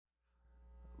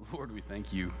Lord, we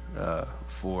thank you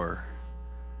for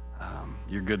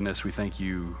your goodness. We thank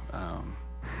you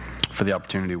for the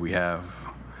opportunity we have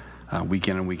week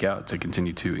in and week out to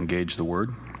continue to engage the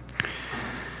Word.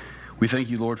 We thank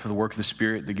you, Lord, for the work of the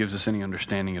Spirit that gives us any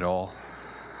understanding at all.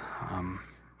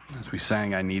 As we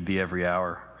sang, I need thee every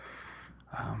hour.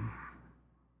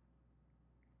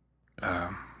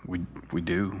 We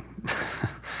do.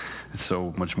 It's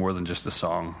so much more than just a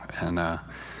song. And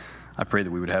I pray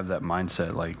that we would have that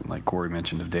mindset, like Corey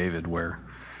mentioned of David, where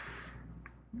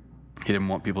he didn't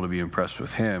want people to be impressed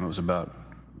with him. It was about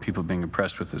people being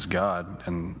impressed with his God.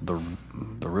 And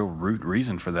the real root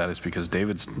reason for that is because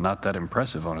David's not that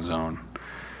impressive on his own.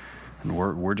 And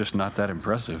we're just not that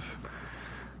impressive.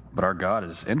 But our God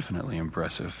is infinitely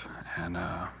impressive. And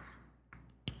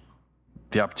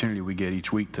the opportunity we get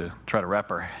each week to try to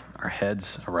wrap our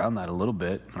heads around that a little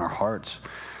bit in our hearts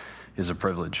is a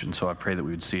privilege. And so I pray that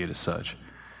we would see it as such.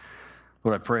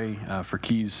 Lord, I pray for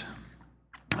Key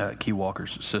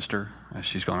Walker's sister.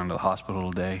 She's gone into the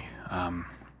hospital today.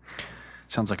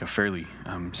 Sounds like a fairly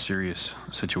serious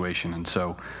situation. And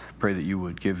so pray that you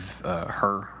would give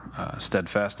her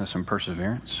steadfastness and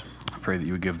perseverance. I pray that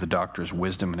you would give the doctors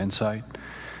wisdom and insight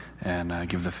and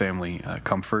give the family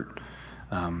comfort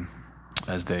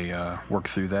as they work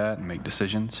through that and make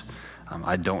decisions.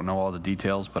 I don't know all the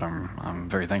details, but I'm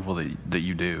very thankful that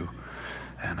you do.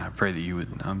 And I pray that you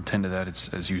would tend to that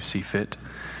as you see fit.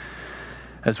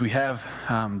 As we have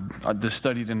this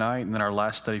study tonight and then our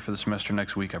last study for the semester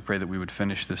next week, I pray that we would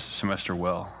finish this semester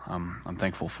well. I'm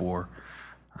thankful for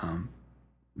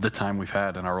the time we've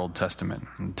had in our Old Testament,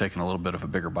 and taking a little bit of a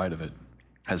bigger bite of it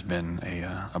has been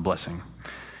a blessing.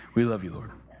 We love you,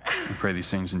 Lord. We pray these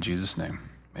things in Jesus' name.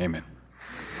 Amen.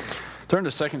 Turn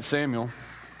to 2 Samuel.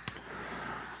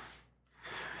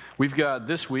 We've got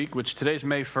this week, which today's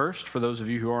May 1st. For those of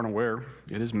you who aren't aware,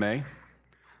 it is May.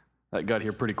 That got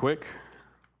here pretty quick.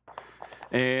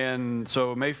 And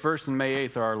so May 1st and May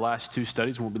 8th are our last two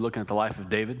studies, and we'll be looking at the life of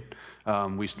David.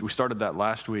 We started that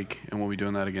last week, and we'll be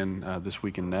doing that again this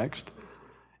week and next.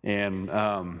 And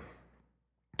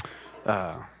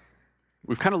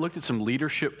we've kind of looked at some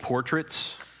leadership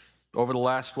portraits over the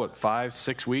last,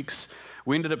 5-6 weeks.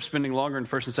 We ended up spending longer in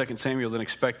 1st and 2nd Samuel than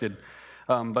expected,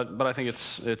 but I think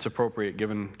it's appropriate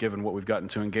given what we've gotten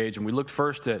to engage. And we looked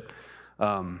first at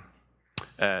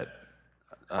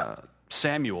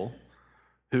Samuel,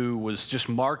 who was just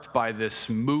marked by this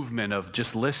movement of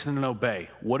just listen and obey.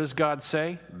 What does God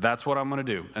say? That's what I'm going to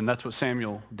do. And that's what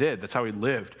Samuel did. That's how he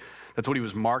lived. That's what he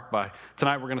was marked by.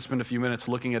 Tonight we're going to spend a few minutes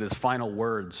looking at his final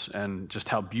words and just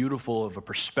how beautiful of a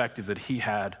perspective that he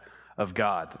had of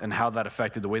God and how that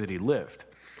affected the way that he lived.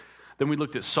 Then we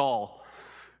looked at Saul,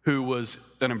 who was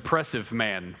an impressive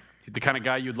man, the kind of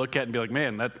guy you'd look at and be like,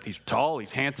 man, he's tall,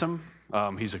 he's handsome,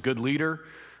 he's a good leader,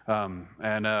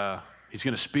 and he's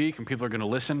going to speak and people are going to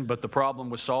listen. But the problem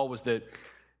with Saul was that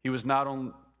he was not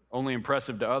only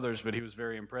impressive to others, but he was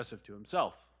very impressive to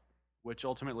himself, which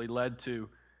ultimately led to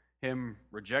him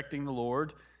rejecting the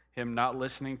Lord, him not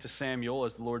listening to Samuel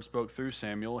as the Lord spoke through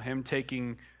Samuel, him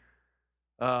taking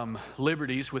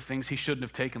liberties with things he shouldn't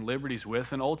have taken liberties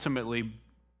with, and ultimately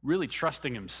really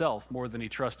trusting himself more than he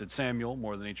trusted Samuel,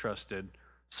 more than he trusted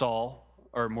Saul,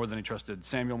 or more than he trusted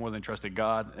Samuel, more than he trusted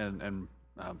God, and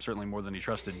certainly more than he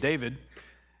trusted David.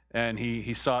 And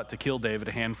he sought to kill David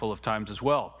a handful of times as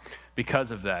well.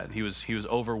 Because of that, he was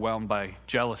overwhelmed by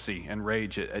jealousy and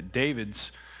rage at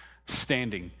David's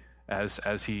standing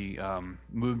as he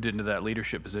moved into that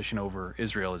leadership position over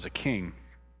Israel as a king.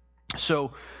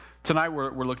 So tonight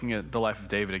we're looking at the life of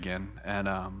David again,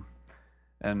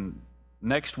 and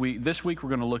this week we're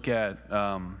going to look at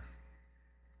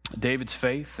David's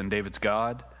faith and David's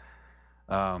God,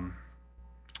 and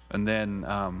then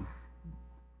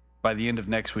by the end of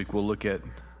next week we'll look at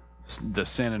the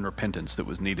sin and repentance that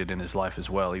was needed in his life as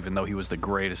well. Even though he was the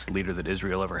greatest leader that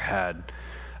Israel ever had,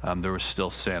 there was still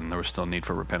sin. There was still need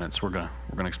for repentance. We're gonna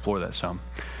explore that some.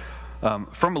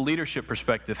 From a leadership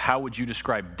perspective, how would you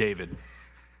describe David?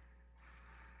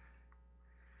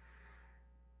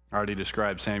 I already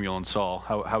described Samuel and Saul.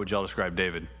 How would y'all describe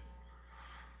David?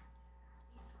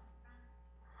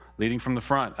 Leading from the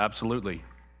front, absolutely.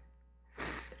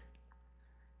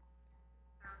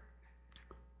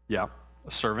 Yeah,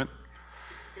 a servant.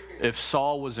 If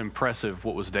Saul was impressive,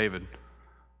 what was David?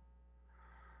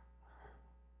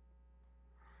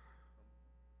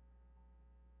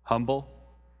 Humble.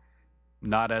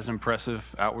 Not as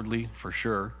impressive outwardly, for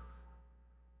sure.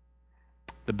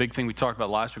 The big thing we talked about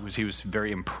last week was he was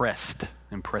very impressed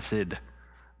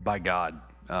by God,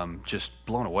 just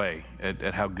blown away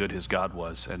at how good his God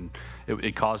was. And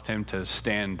it caused him to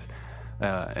stand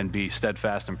and be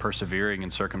steadfast and persevering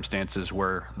in circumstances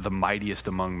where the mightiest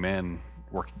among men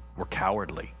were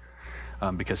cowardly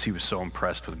because he was so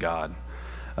impressed with God.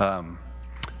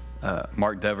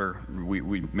 Mark Dever,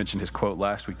 we mentioned his quote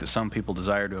last week that some people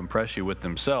desire to impress you with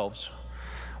themselves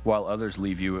while others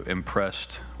leave you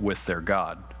impressed with their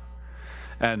God.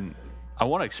 And I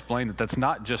want to explain that that's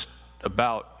not just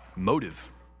about motive.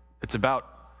 It's about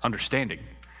understanding.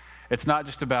 It's not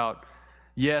just about,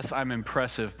 yes, I'm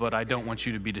impressive, but I don't want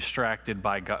you to be distracted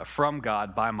from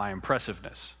God by my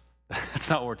impressiveness. That's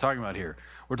not what we're talking about here.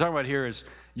 What we're talking about here is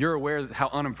you're aware how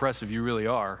unimpressive you really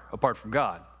are apart from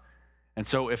God. And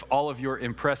so if all of your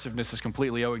impressiveness is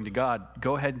completely owing to God,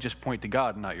 go ahead and just point to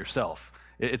God, not yourself.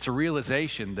 It's a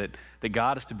realization that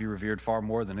God is to be revered far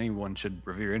more than anyone should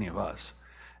revere any of us.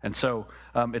 And so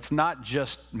it's not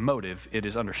just motive, it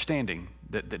is understanding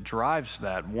that drives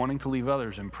that, wanting to leave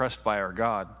others impressed by our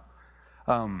God.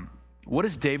 What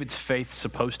is David's faith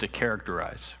supposed to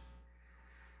characterize?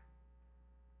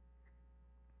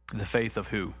 The faith of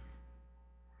who?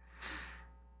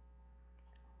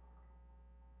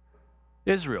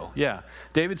 Israel, yeah.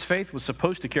 David's faith was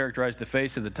supposed to characterize the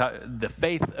faith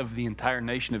of the entire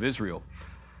nation of Israel.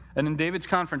 And in David's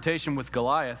confrontation with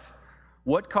Goliath,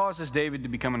 what causes David to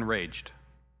become enraged?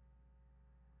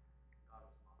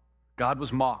 God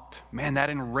was mocked. Man,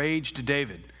 that enraged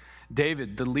David.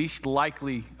 David, the least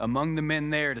likely among the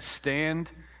men there to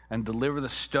stand and deliver the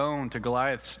stone to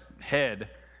Goliath's head,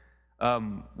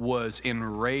 was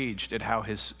enraged at how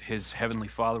his heavenly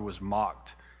Father was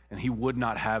mocked, and he would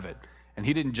not have it. And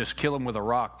he didn't just kill him with a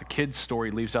rock. The kid's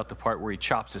story leaves out the part where he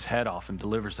chops his head off and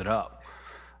delivers it up.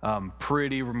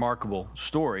 Pretty remarkable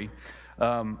story.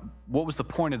 What was the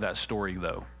point of that story,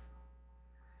 though?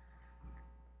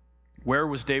 Where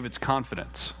was David's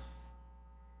confidence?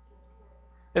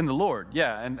 In the Lord,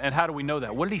 yeah. And how do we know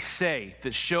that? What did he say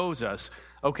that shows us,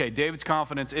 okay, David's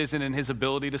confidence isn't in his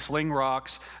ability to sling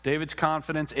rocks. David's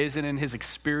confidence isn't in his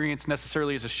experience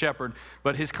necessarily as a shepherd,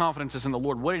 but his confidence is in the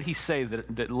Lord. What did he say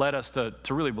that led us to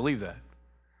really believe that?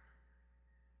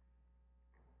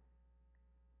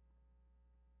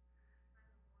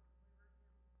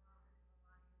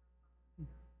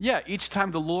 Yeah, each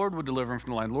time the Lord would deliver him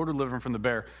from the lion, the Lord would deliver him from the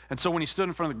bear. And so when he stood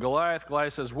in front of Goliath,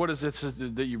 Goliath says, what is this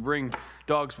that you bring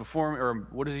dogs before me? Or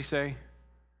what does he say?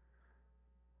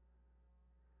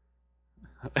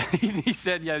 He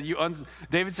said, yeah,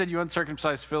 David said, you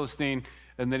uncircumcised Philistine.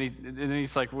 And then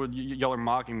he's like, well, y'all are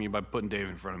mocking me by putting David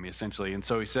in front of me, essentially. And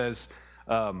so he says,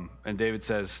 and David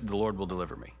says, the Lord will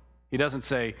deliver me. He doesn't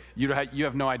say, you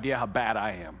have no idea how bad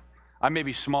I am. I may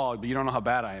be small, but you don't know how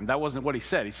bad I am. That wasn't what he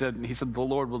said. He said, the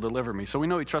Lord will deliver me. So we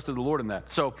know he trusted the Lord in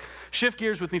that. So shift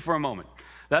gears with me for a moment.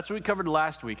 That's what we covered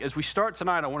last week. As we start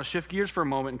tonight, I want to shift gears for a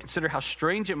moment and consider how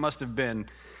strange it must have been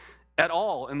at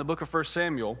all in the book of 1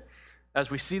 Samuel as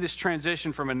we see this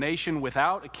transition from a nation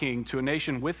without a king to a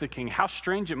nation with a king. How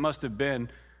strange it must have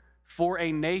been for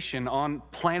a nation on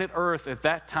planet Earth at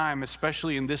that time,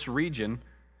 especially in this region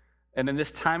and in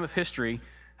this time of history,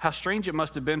 how strange it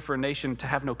must have been for a nation to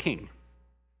have no king.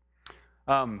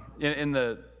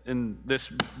 In this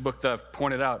book that I've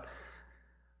pointed out,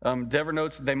 Dever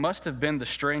notes they must have been the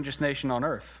strangest nation on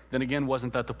earth. Then again,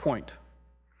 wasn't that the point?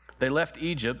 They left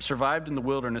Egypt, survived in the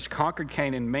wilderness, conquered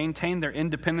Canaan, maintained their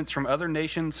independence from other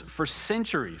nations for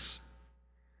centuries,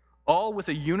 all with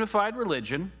a unified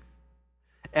religion,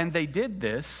 and they did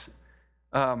this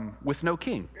with no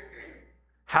king.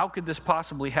 How could this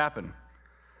possibly happen?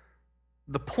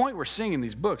 The point we're seeing in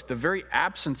these books, the very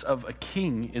absence of a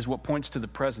king is what points to the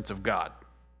presence of God.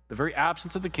 The very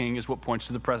absence of the king is what points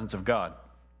to the presence of God.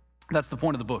 That's the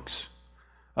point of the books,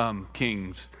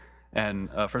 Kings and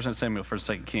 1 Samuel, 1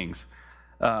 2 Kings,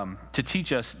 to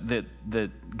teach us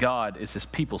that God is his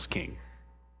people's king.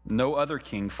 No other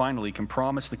king, finally, can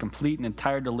promise the complete and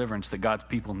entire deliverance that God's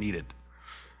people needed.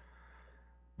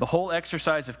 The whole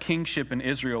exercise of kingship in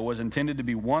Israel was intended to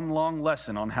be one long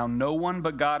lesson on how no one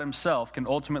but God himself can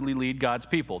ultimately lead God's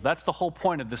people. That's the whole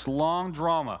point of this long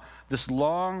drama, this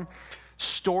long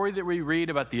story that we read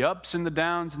about the ups and the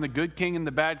downs and the good king and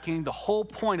the bad king. The whole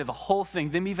point of the whole thing,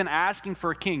 them even asking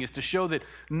for a king, is to show that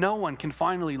no one can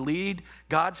finally lead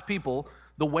God's people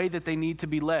the way that they need to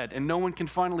be led. And no one can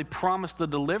finally promise the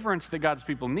deliverance that God's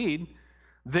people need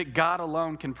that God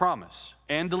alone can promise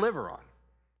and deliver on.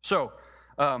 So,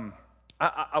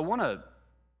 I want to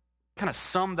kind of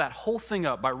sum that whole thing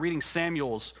up by reading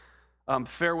Samuel's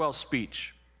farewell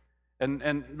speech.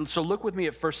 And so look with me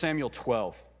at 1 Samuel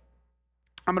 12.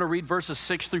 I'm going to read verses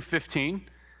 6 through 15.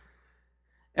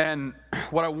 And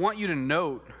what I want you to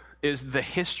note is the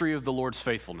history of the Lord's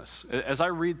faithfulness. As I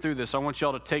read through this, I want you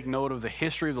all to take note of the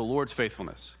history of the Lord's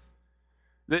faithfulness.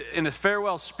 In a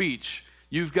farewell speech,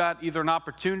 you've got either an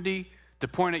opportunity to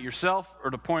point at yourself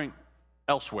or to point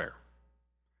elsewhere,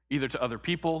 either to other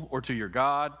people or to your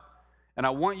God. And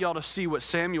I want y'all to see what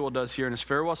Samuel does here in his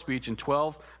farewell speech in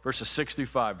 12, verses 6 through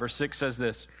 5. Verse 6 says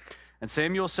this, and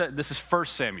Samuel said, this is 1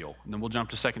 Samuel, and then we'll jump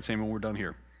to 2 Samuel when we're done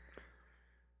here.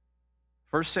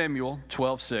 1 Samuel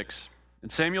 12:6.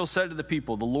 And Samuel said to the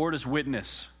people, the Lord is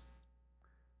witness,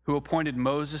 who appointed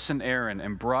Moses and Aaron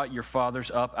and brought your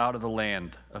fathers up out of the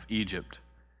land of Egypt.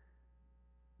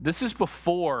 This is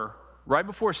right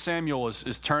before Samuel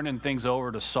is turning things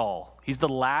over to Saul. He's the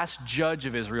last judge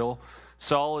of Israel.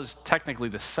 Saul is technically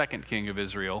the second king of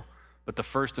Israel, but the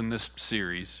first in this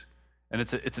series. And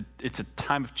it's a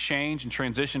time of change and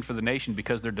transition for the nation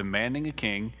because they're demanding a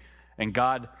king, and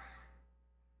God,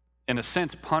 in a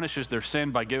sense, punishes their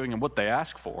sin by giving them what they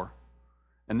ask for.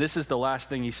 And this is the last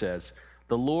thing he says.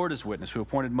 The Lord is witness, who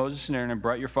appointed Moses and Aaron and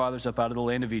brought your fathers up out of the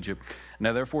land of Egypt.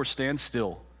 Now therefore stand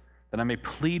still, that I may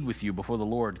plead with you before the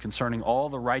Lord concerning all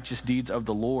the righteous deeds of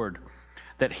the Lord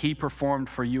that he performed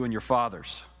for you and your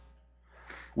fathers.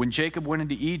 When Jacob went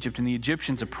into Egypt and the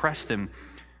Egyptians oppressed him,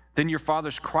 then your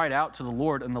fathers cried out to the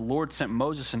Lord, and the Lord sent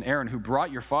Moses and Aaron, who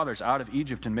brought your fathers out of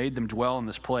Egypt and made them dwell in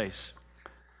this place.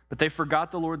 But they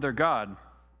forgot the Lord their God,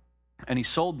 and he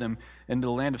sold them into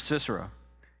the land of Sisera,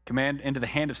 into the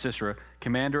hand of Sisera,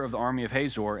 commander of the army of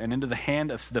Hazor, and into the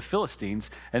hand of the Philistines,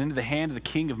 and into the hand of the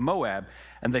king of Moab,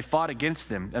 and they fought against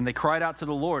them. And they cried out to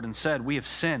the Lord and said, we have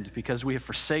sinned because we have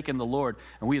forsaken the Lord,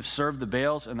 and we have served the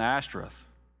Baals and the Ashtoreth.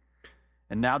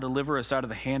 And now deliver us out of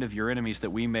the hand of your enemies,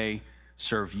 that we may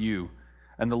serve you.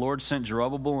 And the Lord sent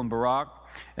Zerubbabel and Barak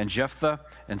and Jephthah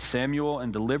and Samuel,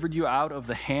 and delivered you out of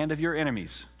the hand of your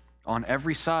enemies on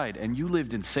every side, and you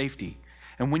lived in safety.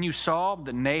 And when you saw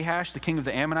that Nahash, the king of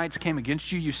the Ammonites, came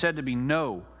against you, you said to me,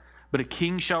 no, but a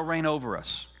king shall reign over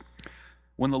us,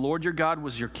 when the Lord your God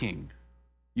was your king.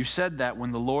 You said that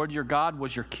when the Lord your God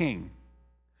was your king.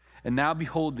 And now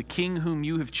behold, the king whom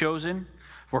you have chosen,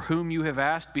 for whom you have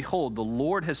asked, behold, the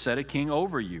Lord has set a king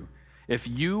over you. If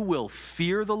you will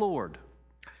fear the Lord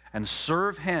and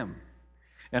serve him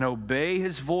and obey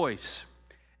his voice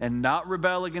and not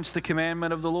rebel against the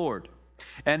commandment of the Lord,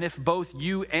 and if both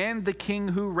you and the king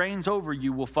who reigns over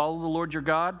you will follow the Lord your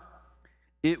God,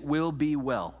 it will be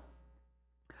well.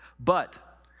 But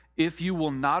if you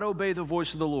will not obey the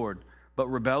voice of the Lord, but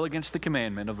rebel against the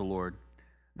commandment of the Lord,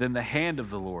 then the hand of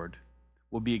the Lord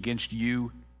will be against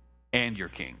you and your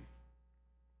king.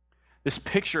 This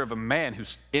picture of a man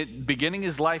who's beginning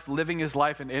his life, living his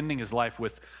life, and ending his life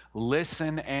with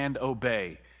listen and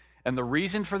obey. And the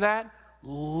reason for that,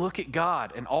 look at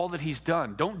God and all that he's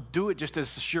done. Don't do it just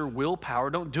as sheer willpower.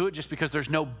 Don't do it just because there's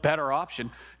no better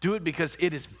option. Do it because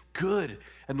it is good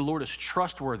and the Lord is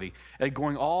trustworthy. And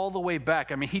going all the way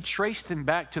back, I mean, he traced them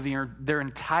back to their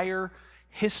entire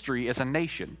history as a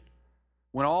nation.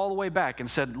 Went all the way back and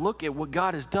said, look at what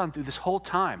God has done through this whole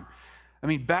time. I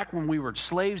mean, back when we were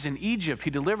slaves in Egypt, he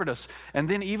delivered us. And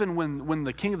then even when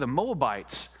the king of the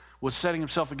Moabites was setting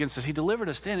himself against us, he delivered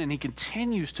us then, and he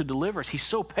continues to deliver us. He's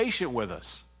so patient with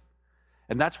us.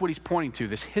 And that's what he's pointing to,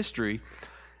 this history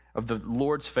of the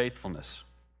Lord's faithfulness.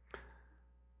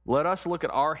 Let us look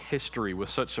at our history with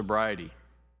such sobriety.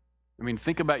 I mean,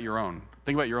 think about your own.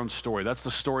 Think about your own story. That's the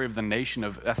story of the nation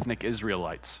of ethnic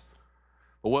Israelites.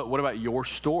 But what about your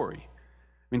story?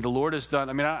 I mean, the Lord has done,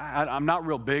 I'm not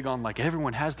real big on like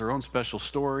everyone has their own special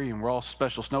story and we're all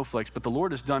special snowflakes, but the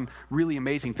Lord has done really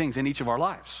amazing things in each of our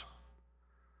lives.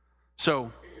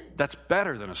 So that's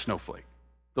better than a snowflake.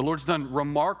 The Lord's done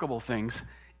remarkable things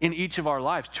in each of our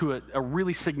lives to a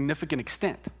really significant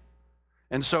extent.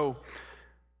 And so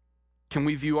can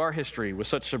we view our history with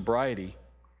such sobriety?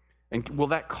 And will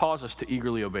that cause us to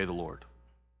eagerly obey the Lord?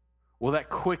 Will that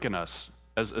quicken us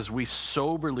as we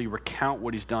soberly recount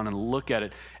what he's done and look at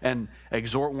it and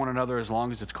exhort one another as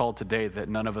long as it's called today, that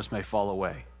none of us may fall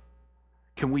away?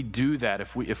 Can we do that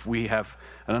if we have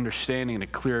an understanding and a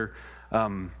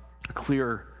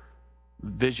clear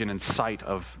vision and sight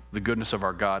of the goodness of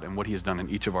our God and what he has done in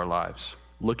each of our lives,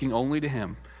 looking only to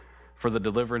him for the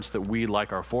deliverance that we,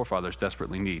 like our forefathers,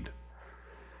 desperately need?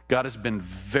 God has been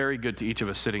very good to each of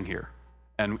us sitting here,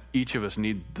 and each of us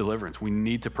need deliverance. We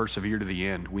need to persevere to the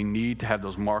end. We need to have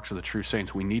those marks of the true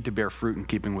saints. We need to bear fruit in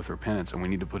keeping with repentance, and we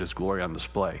need to put his glory on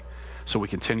display so we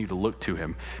continue to look to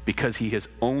him, because he has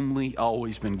only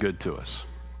always been good to us.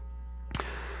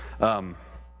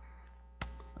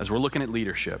 As we're looking at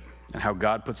leadership and how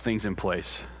God puts things in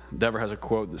place, Dever has a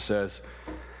quote that says,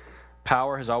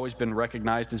 "Power has always been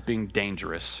recognized as being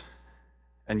dangerous,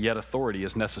 and yet authority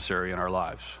is necessary in our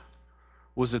lives."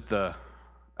 Was it the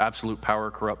absolute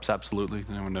power corrupts absolutely?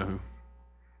 Does anyone know who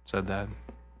said that?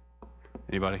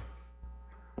 Anybody?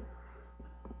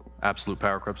 Absolute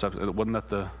power corrupts absolute. Wasn't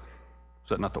that was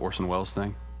that not the Orson Welles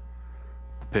thing?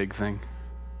 The pig thing?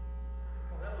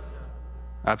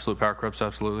 Absolute power corrupts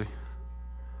absolutely.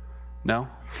 No?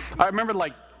 I remember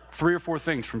like 3 or 4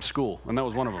 things from school, and that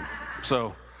was one of them.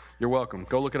 So you're welcome.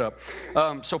 Go look it up.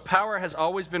 So power has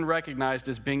always been recognized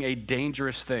as being a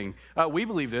dangerous thing. We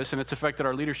believe this, and it's affected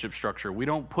our leadership structure. We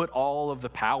don't put all of the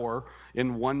power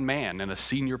in one man, in a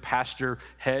senior pastor,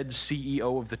 head,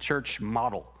 CEO of the church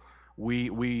model.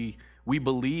 We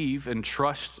believe and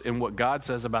trust in what God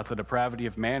says about the depravity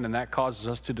of man, and that causes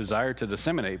us to desire to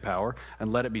disseminate power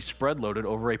and let it be spread-loaded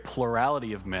over a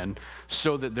plurality of men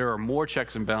so that there are more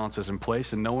checks and balances in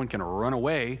place and no one can run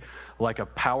away like a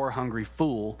power-hungry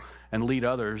fool and lead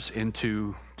others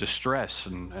into distress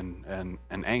and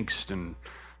angst and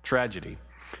tragedy.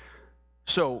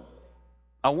 So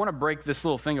I want to break this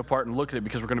little thing apart and look at it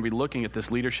because we're going to be looking at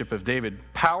this leadership of David.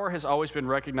 Power has always been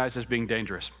recognized as being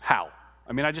dangerous. How?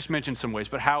 I mean, I just mentioned some ways,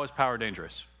 but how is power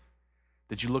dangerous?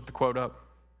 Did you look the quote up?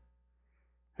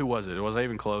 Who was it? Was I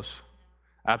even close?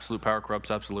 Absolute power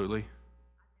corrupts absolutely.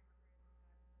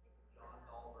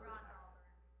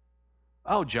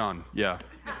 Oh, John, yeah.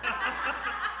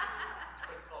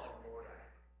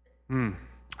 I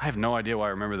have no idea why I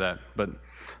remember that, but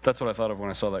that's what I thought of when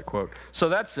I saw that quote. So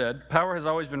that said, power has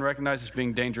always been recognized as being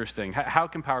a dangerous thing. How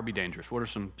can power be dangerous? What are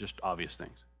some just obvious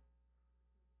things?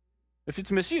 If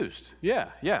it's misused, yeah.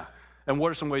 And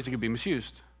what are some ways it could be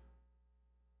misused?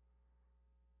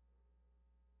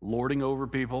 Lording over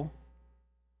people.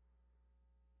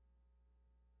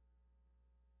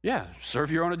 Yeah,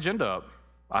 serve your own agenda up.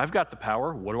 I've got the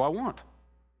power. What do I want?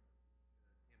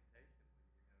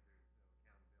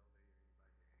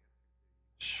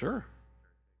 Sure.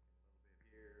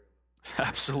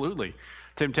 Absolutely.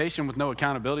 Temptation with no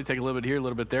accountability, take a little bit here, a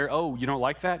little bit there. Oh, you don't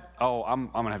like that? Oh, I'm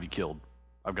going to have you killed.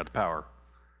 I've got the power.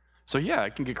 So yeah,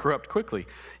 it can get corrupt quickly.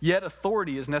 Yet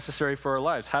authority is necessary for our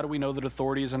lives. How do we know that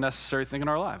authority is a necessary thing in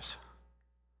our lives?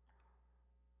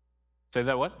 Say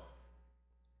that what?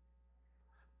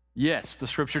 Yes, the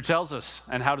Scripture tells us.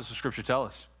 And how does the Scripture tell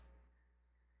us?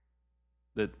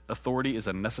 That authority is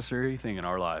a necessary thing in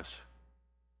our lives.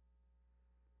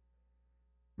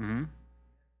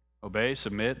 Obey,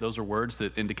 submit, those are words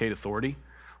that indicate authority.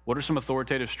 What are some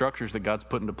authoritative structures that God's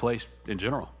put into place in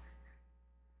general?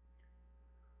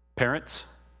 Parents?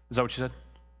 Is that what you said?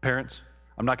 Parents?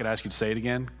 I'm not going to ask you to say it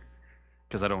again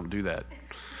because I don't do that.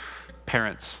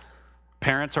 Parents.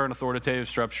 Parents are an authoritative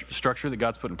structure that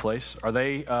God's put in place. Are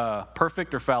they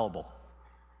perfect or fallible?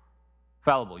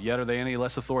 Fallible. Yet are they any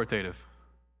less authoritative?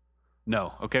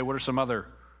 No. Okay, what are some other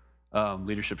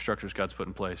leadership structures God's put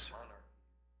in place?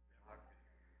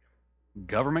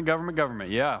 Government.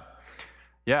 Yeah.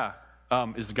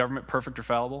 Is the government perfect or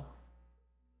fallible?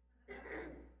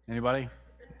 Anybody?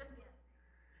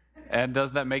 And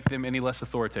does that make them any less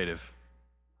authoritative?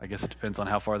 I guess it depends on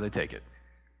how far they take it.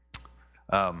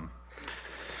 We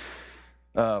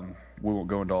won't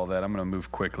go into all that. I'm going to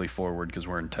move quickly forward because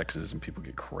we're in Texas and people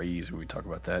get crazy when we talk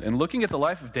about that. And looking at the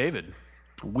life of David,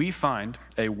 we find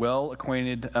a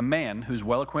man who's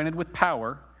well acquainted with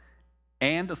power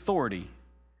and authority,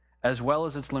 as well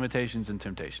as its limitations and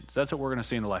temptations. That's what we're going to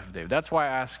see in the life of David. That's why I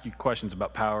ask you questions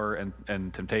about power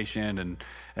and temptation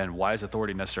and why is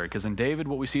authority necessary. Because in David,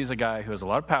 what we see is a guy who has a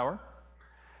lot of power.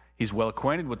 He's well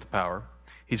acquainted with the power.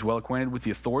 He's well acquainted with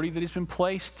the authority that he's been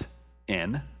placed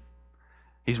in.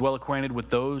 He's well acquainted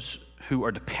with those who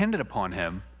are dependent upon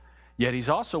him. Yet he's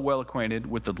also well acquainted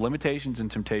with the limitations and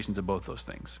temptations of both those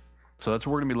things. So that's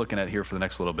what we're going to be looking at here for the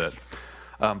next little bit.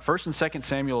 1 and 2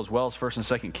 Samuel, as well as 1 and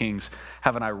 2 Kings,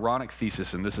 have an ironic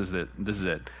thesis, and this is it.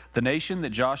 The nation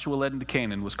that Joshua led into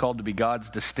Canaan was called to be God's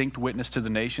distinct witness to the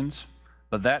nations,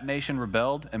 but that nation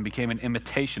rebelled and became an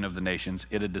imitation of the nations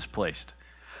it had displaced.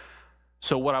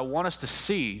 So what I want us to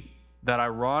see, that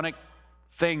ironic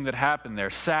thing that happened there,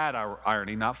 sad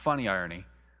irony, not funny irony,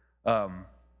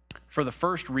 for the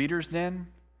first readers then,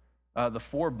 the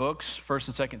 4 books, 1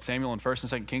 and 2 Samuel and 1 and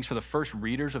 2 Kings, for the first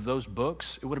readers of those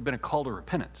books, it would have been a call to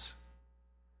repentance.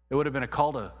 It would have been a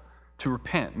call to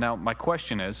repent. Now, my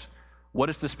question is, what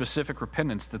is the specific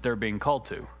repentance that they're being called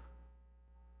to?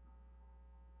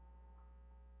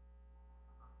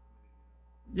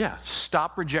 Yeah,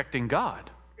 stop rejecting God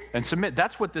and submit.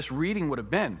 That's what this reading would have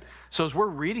been. So as we're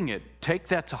reading it, take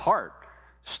that to heart.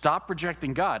 Stop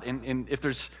rejecting God. And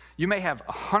if you may have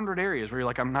 100 areas where you're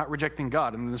like, I'm not rejecting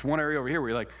God. And there's one area over here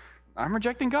where you're like, I'm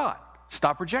rejecting God.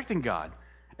 Stop rejecting God.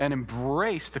 And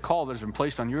embrace the call that has been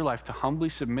placed on your life to humbly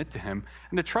submit to him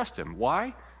and to trust him.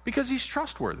 Why? Because he's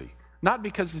trustworthy. Not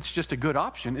because it's just a good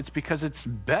option, it's because it's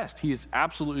best. He is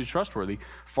absolutely trustworthy,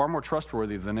 far more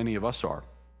trustworthy than any of us are.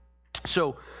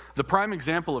 So the prime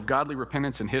example of godly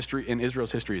repentance in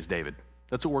Israel's history is David.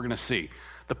 That's what we're going to see.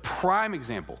 The prime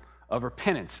example of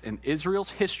repentance in Israel's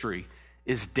history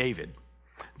is David.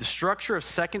 The structure of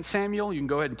 2 Samuel, you can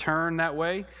go ahead and turn that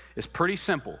way, is pretty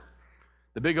simple.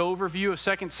 The big overview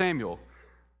of 2 Samuel,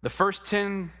 the first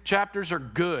 10 chapters are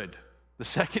good. The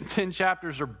second 10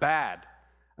 chapters are bad.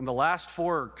 And the last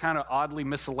 4 are kind of oddly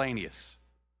miscellaneous.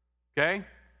 Okay?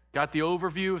 Got the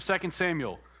overview of 2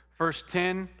 Samuel. First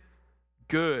 10,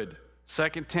 good.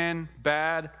 Second 10,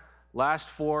 bad. Last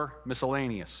 4,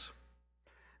 miscellaneous.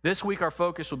 This week our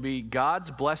focus will be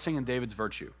God's blessing and David's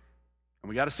virtue. And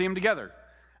we got to see them together.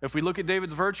 If we look at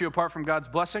David's virtue apart from God's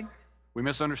blessing, we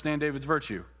misunderstand David's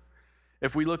virtue.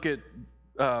 If we look at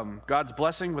God's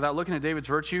blessing without looking at David's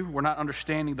virtue, we're not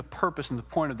understanding the purpose and the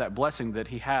point of that blessing that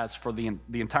he has for the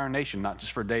entire nation, not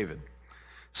just for David.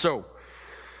 So,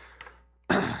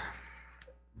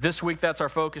 this week that's our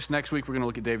focus. Next week we're going to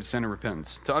look at David's sin and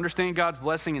repentance. To understand God's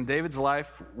blessing in David's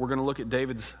life, we're going to look at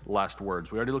David's last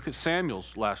words. We already looked at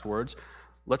Samuel's last words.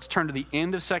 Let's turn to the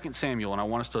end of 2 Samuel, and I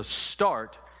want us to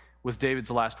start with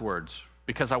David's last words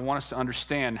because I want us to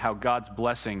understand how God's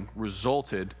blessing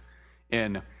resulted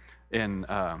in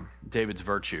David's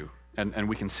virtue. And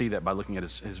we can see that by looking at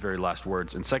his very last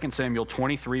words. In 2 Samuel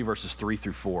 23, verses 3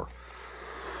 through 4.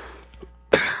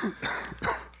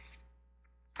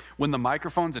 When the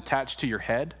microphone's attached to your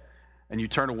head and you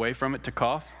turn away from it to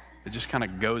cough, it just kind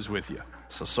of goes with you.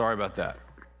 So sorry about that.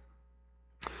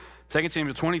 2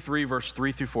 Samuel 23, verse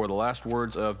 3 through 4, the last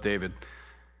words of David.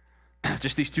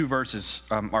 Just these 2 verses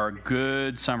are a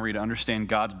good summary to understand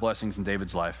God's blessings in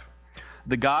David's life.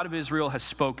 The God of Israel has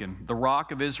spoken. The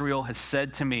rock of Israel has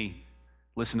said to me,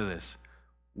 listen to this,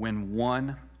 when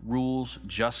one rules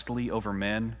justly over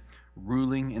men,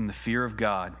 ruling in the fear of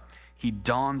God, he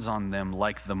dawns on them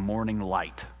like the morning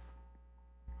light,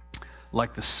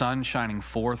 like the sun shining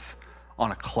forth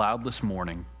on a cloudless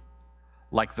morning,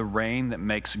 like the rain that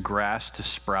makes grass to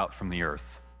sprout from the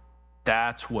earth.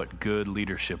 That's what good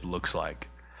leadership looks like.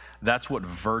 That's what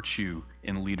virtue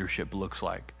in leadership looks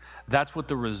like. That's what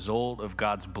the result of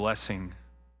God's blessing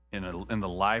in the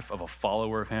life of a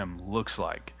follower of him looks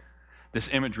like. This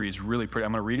imagery is really pretty.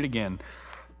 I'm going to read it again,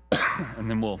 and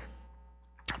then we'll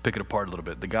pick it apart a little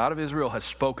bit. The God of Israel has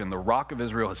spoken. The rock of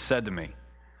Israel has said to me,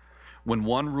 when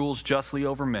one rules justly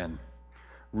over men,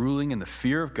 ruling in the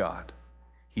fear of God,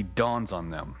 he dawns on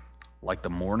them like the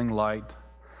morning light,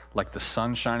 like the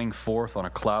sun shining forth on a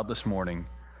cloudless morning,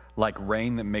 like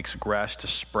rain that makes grass to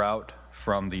sprout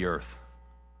from the earth.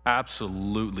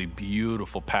 Absolutely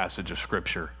beautiful passage of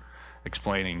Scripture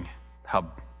explaining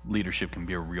how leadership can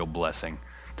be a real blessing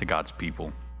to God's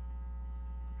people.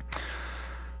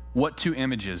 What 2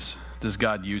 images does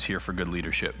God use here for good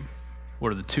leadership?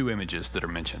 What are the 2 images that are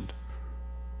mentioned?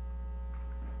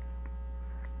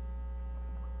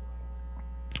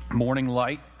 Morning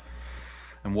light,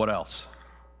 and what else?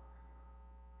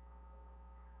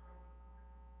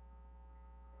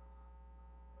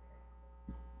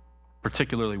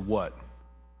 Particularly what?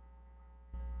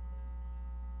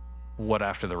 What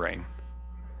after the rain?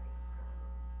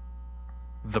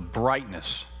 The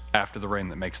brightness after the rain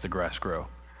that makes the grass grow.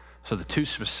 So the 2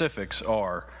 specifics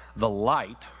are the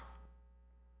light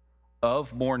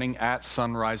of morning at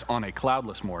sunrise on a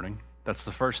cloudless morning. That's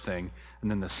the first thing. And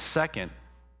then the second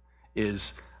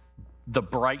is the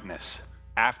brightness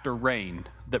after rain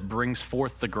that brings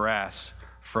forth the grass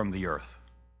from the earth.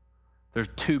 There's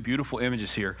 2 beautiful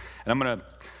images here. And I'm going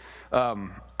to,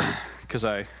 because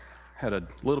I had a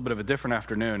little bit of a different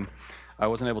afternoon, I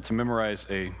wasn't able to memorize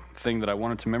a thing that I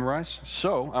wanted to memorize.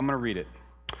 So I'm going to read it.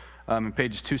 In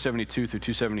pages 272 through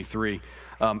 273,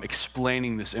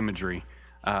 explaining this imagery,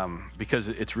 because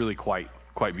it's really quite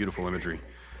beautiful imagery.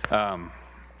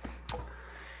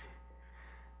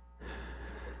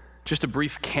 Just a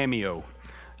brief cameo.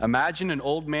 Imagine an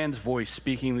old man's voice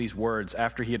speaking these words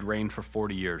after he had reigned for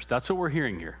 40 years. That's what we're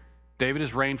hearing here. David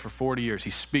has reigned for 40 years.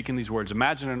 He's speaking these words.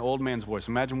 Imagine an old man's voice.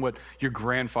 Imagine what your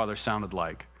grandfather sounded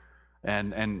like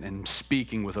and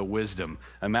speaking with a wisdom.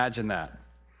 Imagine that.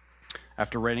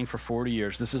 After reigning for 40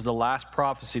 years, this is the last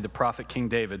prophecy the prophet King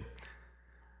David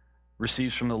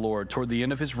receives from the Lord. Toward the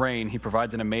end of his reign, he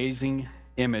provides an amazing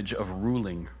image of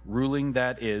ruling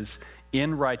that is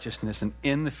in righteousness and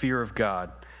in the fear of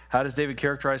God. How does David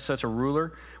characterize such a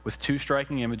ruler? With 2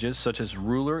 striking images, such as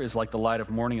ruler is like the light of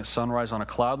morning at sunrise on a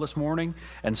cloudless morning,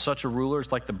 and such a ruler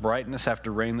is like the brightness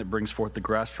after rain that brings forth the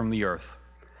grass from the earth.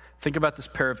 Think about this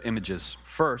pair of images.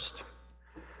 First,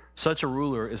 such a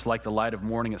ruler is like the light of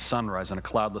morning at sunrise on a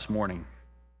cloudless morning.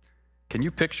 Can you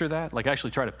picture that? Like,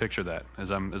 actually try to picture that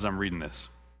as I'm reading this.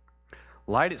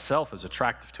 Light itself is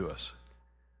attractive to us.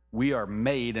 We are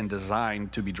made and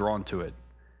designed to be drawn to it.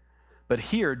 But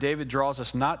here, David draws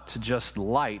us not to just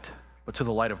light, but to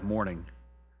the light of morning.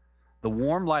 The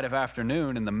warm light of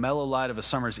afternoon and the mellow light of a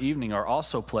summer's evening are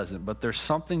also pleasant, but there's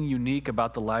something unique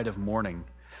about the light of morning.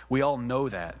 We all know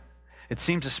that. It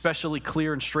seems especially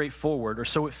clear and straightforward, or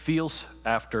so it feels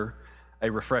after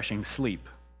a refreshing sleep.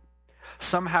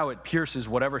 Somehow it pierces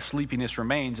whatever sleepiness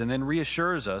remains and then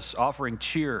reassures us, offering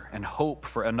cheer and hope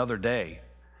for another day.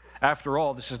 After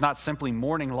all, this is not simply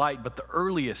morning light, but the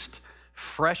earliest,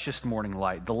 freshest morning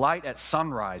light, the light at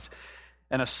sunrise,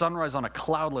 and a sunrise on a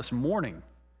cloudless morning.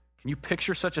 Can you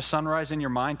picture such a sunrise in your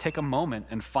mind? Take a moment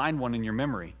and find one in your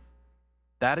memory.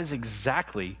 That is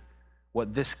exactly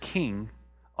what this king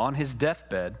on his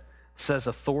deathbed says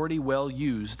authority well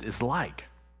used is like.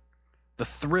 The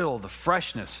thrill, the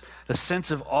freshness, the sense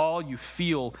of awe you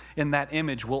feel in that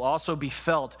image will also be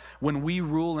felt when we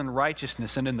rule in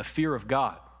righteousness and in the fear of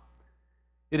God.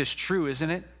 It is true, isn't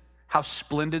it? How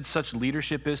splendid such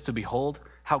leadership is to behold,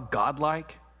 how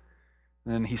godlike.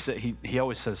 And then he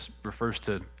always refers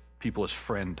to people as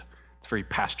friend. It's very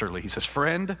pastorally. He says,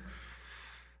 friend,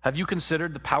 have you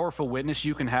considered the powerful witness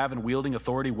you can have in wielding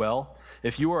authority well?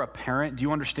 If you are a parent, do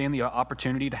you understand the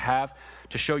opportunity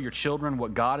to show your children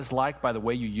what God is like by the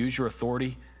way you use your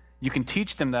authority? You can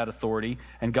teach them that authority,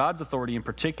 and God's authority in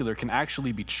particular can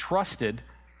actually be trusted,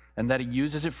 and that he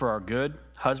uses it for our good.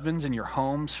 Husbands in your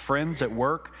homes, friends at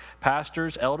work,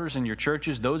 pastors, elders in your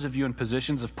churches, those of you in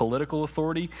positions of political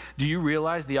authority, do you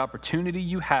realize the opportunity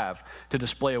you have to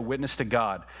display a witness to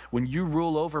God? When you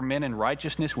rule over men in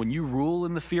righteousness, when you rule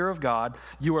in the fear of God,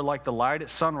 you are like the light at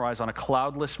sunrise on a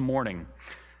cloudless morning.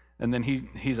 And then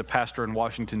he's a pastor in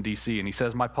Washington, D.C., and he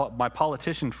says, my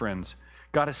politician friends,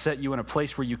 God has set you in a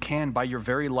place where you can, by your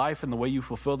very life and the way you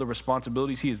fulfill the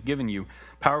responsibilities he has given you,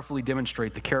 powerfully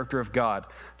demonstrate the character of God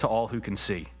to all who can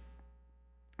see.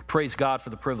 Praise God for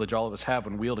the privilege all of us have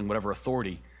when wielding whatever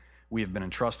authority we have been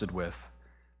entrusted with.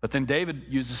 But then David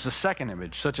uses a second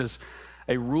image, such as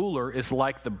a ruler is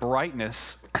like the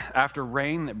brightness after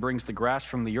rain that brings the grass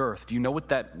from the earth. Do you know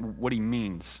what he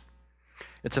means?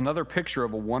 It's another picture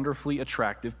of a wonderfully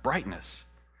attractive brightness.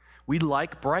 We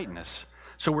like brightness.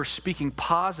 So we're speaking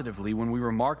positively when we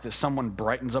remark that someone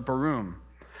brightens up a room.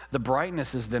 The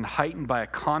brightness is then heightened by a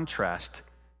contrast.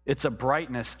 It's a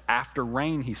brightness after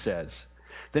rain, he says.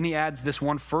 Then he adds this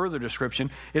one further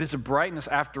description. It is a brightness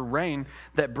after rain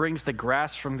that brings the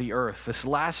grass from the earth. This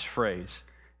last phrase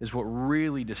is what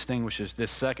really distinguishes this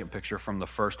second picture from the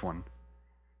first one.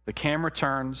 The camera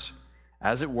turns,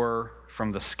 as it were,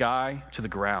 from the sky to the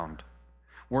ground.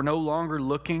 We're no longer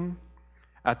looking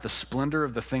at the splendor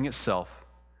of the thing itself.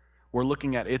 We're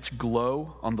looking at its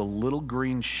glow on the little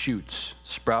green shoots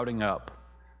sprouting up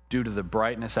due to the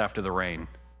brightness after the rain.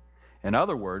 In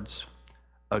other words,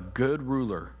 a good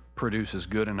ruler produces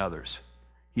good in others.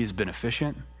 He is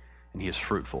beneficent and he is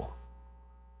fruitful.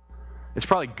 It's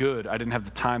probably good I didn't have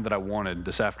the time that I wanted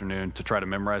this afternoon to try to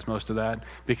memorize most of that,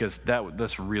 because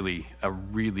that's really a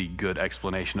really good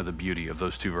explanation of the beauty of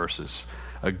those two verses.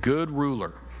 A good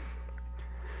ruler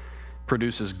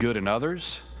produces good in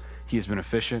others. He is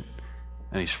beneficent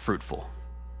and he's fruitful.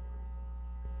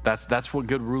 That's what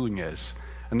good ruling is.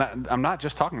 And I'm not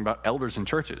just talking about elders in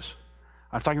churches.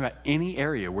 I'm talking about any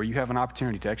area where you have an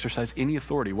opportunity to exercise any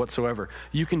authority whatsoever.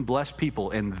 You can bless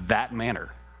people in that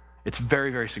manner. It's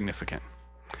very, very significant.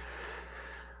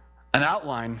 An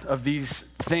outline of these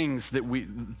things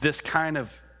this kind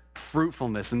of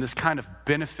fruitfulness and this kind of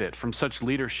benefit from such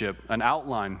leadership, an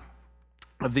outline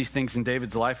of these things in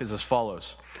David's life is as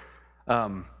follows.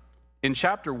 In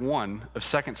chapter 1 of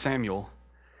 2 Samuel,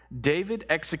 David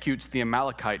executes the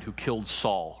Amalekite who killed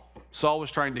Saul. Saul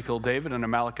was trying to kill David, and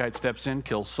Amalekite steps in,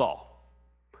 kills Saul.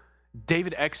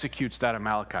 David executes that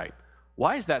Amalekite.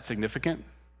 Why is that significant?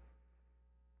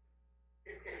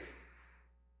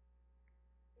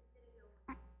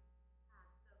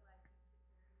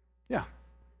 Yeah.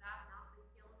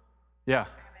 Yeah.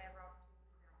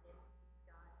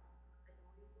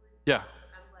 Yeah.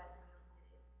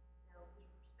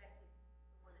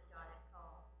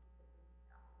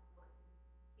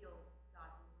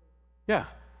 Yeah,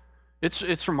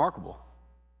 it's remarkable.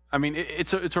 I mean,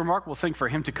 it's a remarkable thing for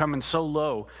him to come in so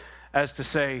low as to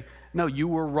say, no, you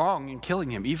were wrong in killing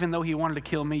him. Even though he wanted to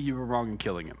kill me, you were wrong in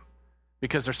killing him.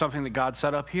 Because there's something that God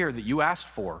set up here that you asked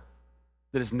for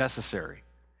that is necessary.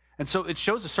 And so it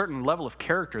shows a certain level of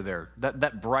character there,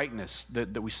 that brightness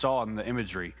that we saw in the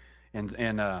imagery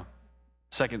into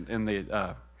 2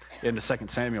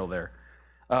 Samuel there.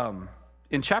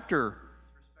 In chapter...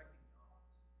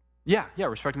 Yeah,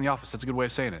 respecting the office. That's a good way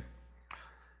of saying it.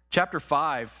 Chapter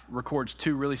 5 records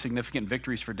 2 really significant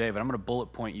victories for David. I'm going to bullet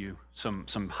point you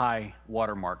some high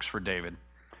watermarks for David.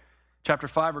 Chapter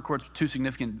 5 records 2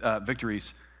 significant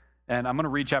victories, and I'm going to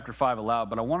read chapter 5 aloud,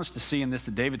 but I want us to see in this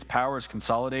that David's power is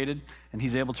consolidated, and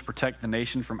he's able to protect the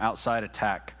nation from outside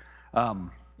attack.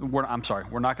 We're not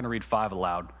going to read 5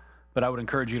 aloud, but I would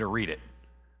encourage you to read it,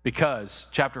 because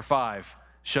chapter 5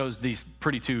 shows these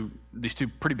two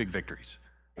pretty big victories,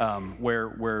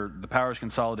 where the power is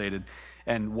consolidated.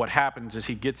 And what happens is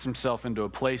he gets himself into a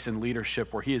place in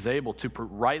leadership where he is able to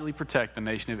rightly protect the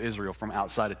nation of Israel from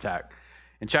outside attack.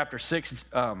 In chapter 6,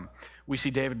 we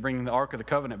see David bringing the Ark of the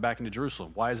Covenant back into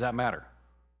Jerusalem. Why does that matter?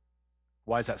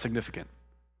 Why is that significant?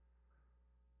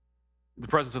 The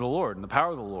presence of the Lord and the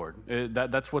power of the Lord.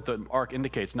 That's what the Ark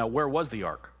indicates. Now, where was the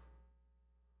Ark?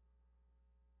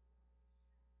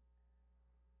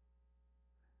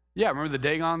 Yeah, remember the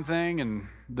Dagon thing and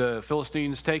the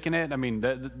Philistines taking it? I mean,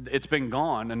 it's been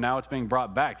gone, and now it's being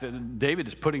brought back. David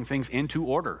is putting things into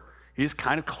order. He's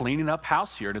kind of cleaning up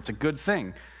house here, and it's a good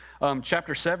thing.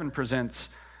 Chapter 7 presents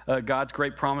God's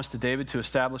great promise to David to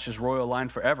establish his royal line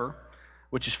forever,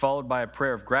 which is followed by a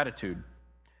prayer of gratitude.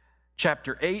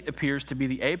 Chapter 8 appears to be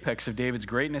the apex of David's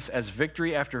greatness, as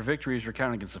victory after victory is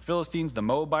recounted against the Philistines, the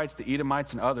Moabites, the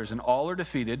Edomites, and others, and all are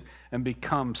defeated and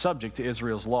become subject to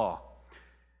Israel's law.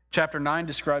 Chapter 9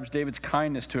 describes David's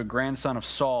kindness to a grandson of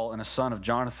Saul and a son of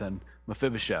Jonathan,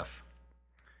 Mephibosheth.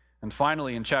 And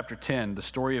finally, in chapter 10,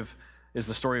 is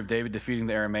the story of David defeating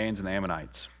the Arameans and the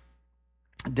Ammonites.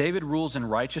 David rules in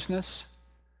righteousness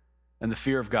and the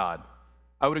fear of God.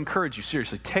 I would encourage you,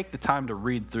 seriously, take the time to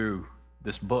read through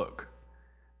this book.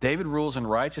 David rules in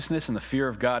righteousness and the fear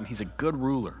of God, and he's a good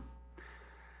ruler.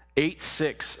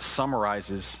 8:6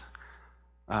 summarizes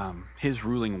his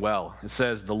ruling well. It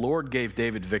says, the Lord gave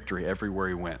David victory everywhere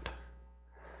he went.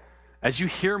 As you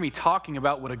hear me talking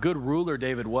about what a good ruler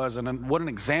David was and what an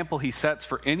example he sets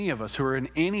for any of us who are in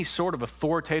any sort of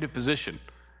authoritative position,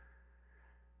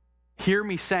 hear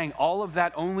me saying all of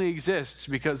that only exists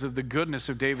because of the goodness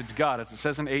of David's God. As it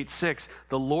says in 8:6,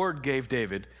 the Lord gave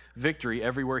David victory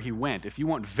everywhere he went. If you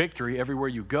want victory everywhere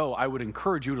you go, I would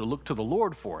encourage you to look to the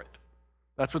Lord for it.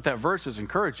 That's what that verse is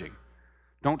encouraging.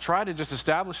 Don't try to just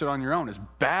establish it on your own. As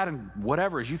bad and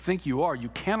whatever as you think you are, you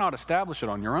cannot establish it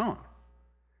on your own.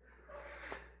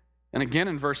 And again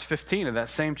in verse 15 of that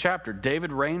same chapter,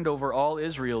 David reigned over all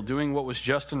Israel, doing what was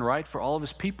just and right for all of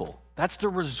his people. That's the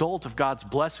result of God's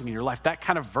blessing in your life. That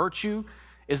kind of virtue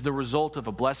is the result of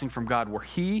a blessing from God, where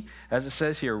he, as it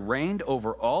says here, reigned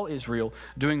over all Israel,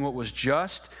 doing what was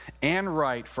just and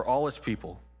right for all his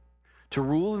people. To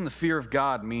rule in the fear of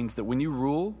God means that when you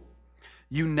rule,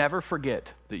 you never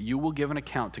forget that you will give an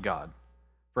account to God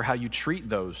for how you treat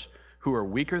those who are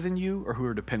weaker than you or who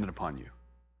are dependent upon you.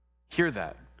 Hear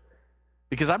that.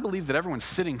 Because I believe that everyone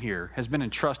sitting here has been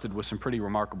entrusted with some pretty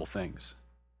remarkable things.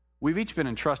 We've each been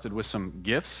entrusted with some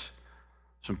gifts,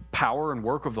 some power and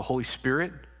work of the Holy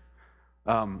Spirit,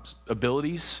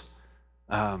 abilities,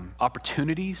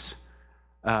 opportunities.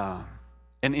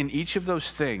 And in each of those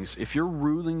things, if you're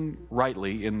ruling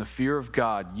rightly in the fear of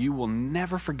God, you will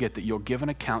never forget that you'll give an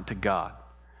account to God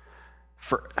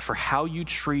for how you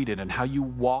treated and how you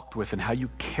walked with and how you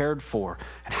cared for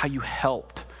and how you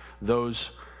helped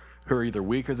those who are either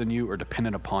weaker than you or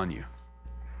dependent upon you.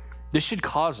 This should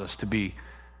cause us to be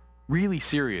really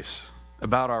serious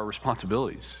about our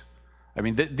responsibilities. I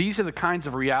mean, these are the kinds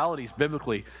of realities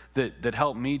biblically that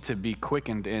help me to be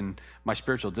quickened in my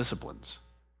spiritual disciplines.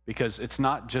 Because we're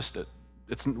not just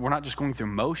going through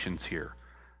motions here.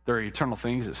 There are eternal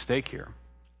things at stake here.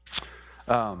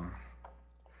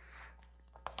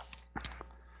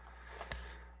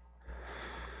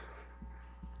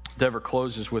 Dever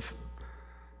closes with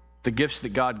the gifts that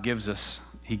God gives us.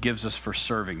 He gives us for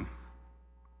serving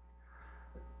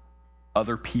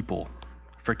other people,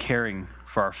 for caring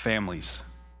for our families,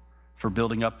 for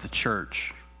building up the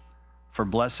church, for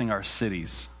blessing our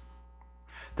cities.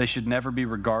 They should never be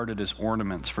regarded as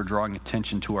ornaments for drawing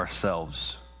attention to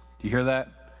ourselves. Do you hear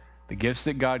that? The gifts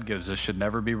that God gives us should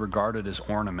never be regarded as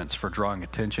ornaments for drawing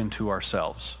attention to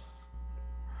ourselves.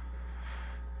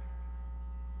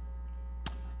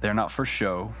 They're not for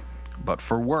show, but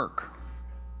for work.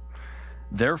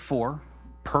 Therefore,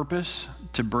 purpose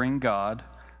to bring God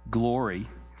glory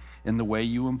in the way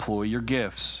you employ your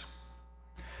gifts.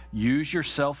 Use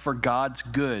yourself for God's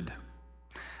good.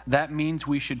 That means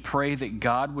we should pray that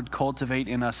God would cultivate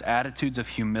in us attitudes of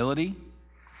humility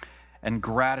and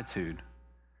gratitude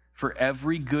for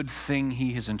every good thing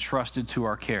he has entrusted to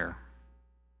our care.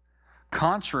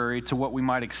 contrary to what we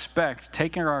might expect,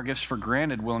 taking our gifts for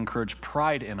granted will encourage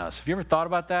pride in us. Have you ever thought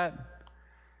about that?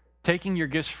 Taking your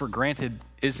gifts for granted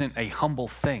isn't a humble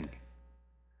thing.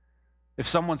 If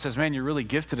someone says, man, you're really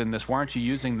gifted in this, why aren't you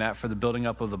using that for the building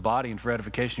up of the body and for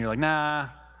edification? You're like,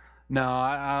 no,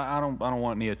 I don't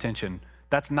want any attention.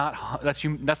 That's not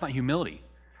humility.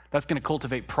 That's going to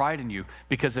cultivate pride in you,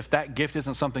 because if that gift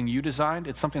isn't something you designed,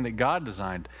 it's something that God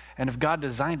designed. And if God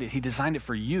designed it, he designed it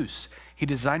for use. He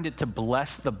designed it to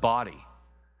bless the body.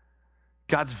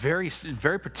 God's very,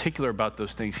 very particular about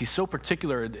those things. He's so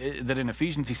particular that in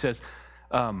Ephesians he says,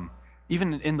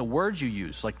 even in the words you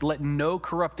use, like, let no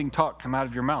corrupting talk come out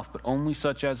of your mouth, but only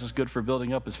such as is good for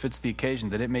building up as fits the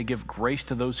occasion, that it may give grace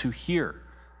to those who hear.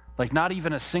 Like, not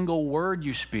even a single word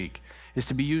you speak is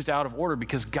to be used out of order,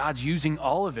 because God's using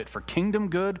all of it for kingdom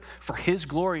good, for his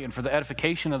glory, and for the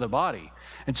edification of the body.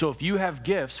 And so if you have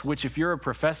gifts, which if you're a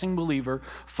professing believer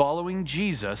following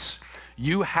Jesus,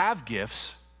 you have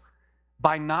gifts,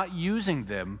 by not using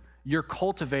them, you're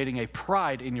cultivating a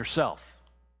pride in yourself.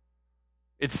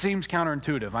 It seems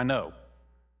counterintuitive, I know,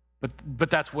 but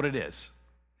that's what it is.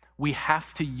 We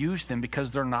have to use them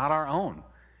because they're not our own.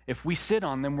 If we sit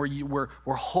on them, we're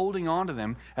holding on to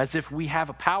them as if we have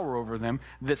a power over them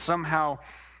that somehow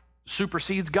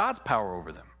supersedes God's power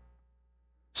over them.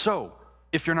 So,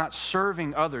 if you're not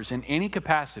serving others in any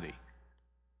capacity,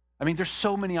 I mean, there's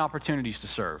so many opportunities to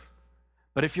serve.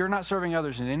 But if you're not serving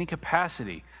others in any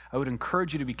capacity, I would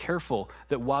encourage you to be careful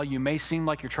that while you may seem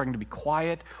like you're trying to be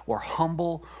quiet or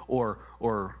humble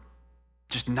or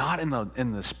just not in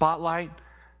the spotlight,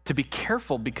 to be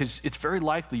careful, because it's very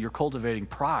likely you're cultivating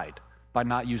pride by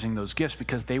not using those gifts,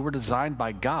 because they were designed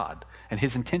by God and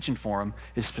his intention for them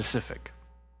is specific.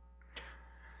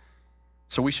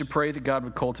 So we should pray that God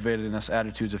would cultivate in us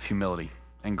attitudes of humility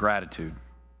and gratitude.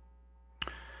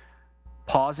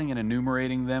 Pausing and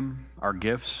enumerating them, our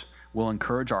gifts, will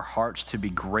encourage our hearts to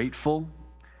be grateful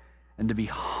and to be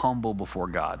humble before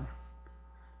God.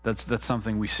 That's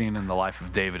something we've seen in the life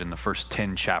of David in the first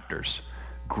 10 chapters.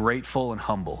 Grateful and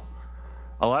humble.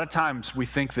 A lot of times we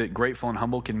think that grateful and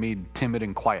humble can mean timid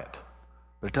and quiet,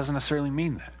 but it doesn't necessarily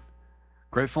mean that.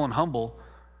 Grateful and humble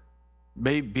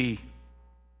may be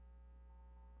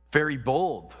very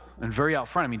bold and very out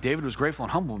front. I mean, David was grateful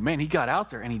and humble. Man, he got out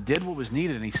there and he did what was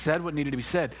needed and he said what needed to be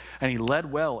said and he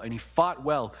led well and he fought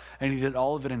well and he did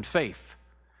all of it in faith.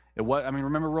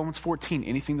 Remember Romans 14,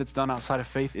 anything that's done outside of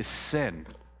faith is sin.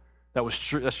 That's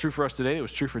true for us today. It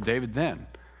was true for David then.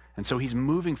 And so he's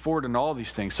moving forward in all of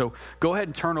these things. So go ahead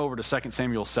and turn over to 2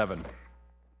 Samuel 7,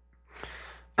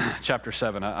 chapter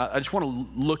 7. I just want to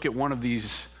look at one of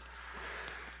these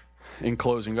in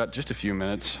closing. We've got just a few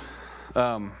minutes.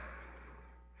 But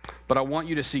I want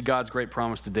you to see God's great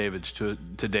promise to David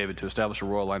to establish a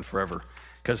royal line forever.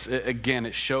 Because, again,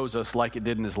 it shows us, like it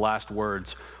did in his last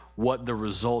words, what the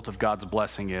result of God's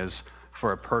blessing is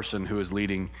for a person who is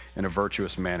leading in a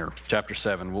virtuous manner. Chapter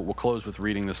 7. We'll close with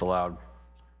reading this aloud.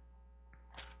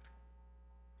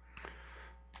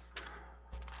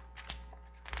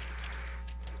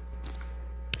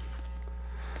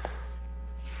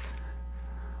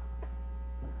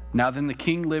 Now then the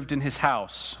king lived in his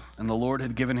house, and the Lord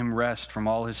had given him rest from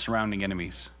all his surrounding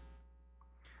enemies.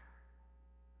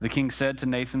 The king said to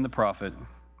Nathan the prophet,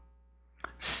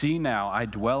 "See now, I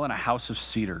dwell in a house of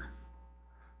cedar,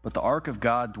 but the ark of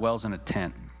God dwells in a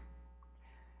tent."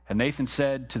 And Nathan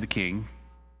said to the king,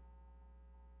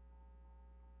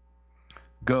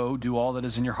 "Go, do all that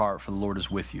is in your heart, for the Lord is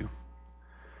with you."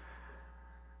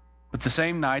 But the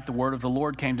same night the word of the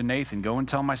Lord came to Nathan, "Go and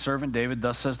tell my servant David,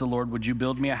 thus says the Lord, would you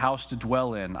build me a house to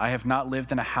dwell in? I have not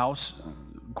lived in a house,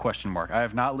 I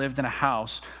have not lived in a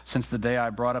house since the day I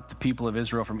brought up the people of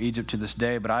Israel from Egypt to this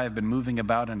day, but I have been moving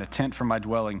about in a tent for my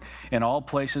dwelling. In all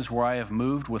places where I have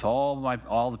moved with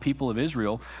all the people of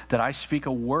Israel, that I speak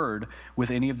a word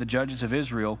with any of the judges of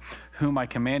Israel, whom I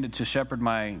commanded to shepherd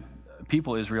my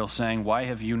people Israel, saying, why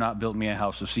have you not built me a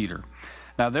house of cedar?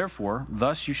 Now therefore,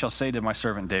 thus you shall say to my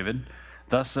servant David,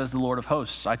 thus says the Lord of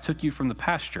hosts, I took you from the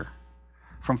pasture,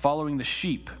 from following the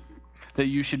sheep, that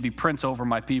you should be prince over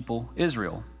my people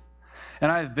Israel.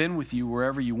 And I have been with you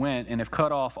wherever you went, and have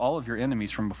cut off all of your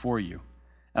enemies from before you.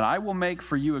 And I will make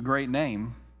for you a great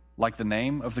name, like the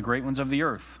name of the great ones of the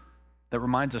earth. That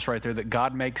reminds us right there that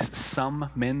God makes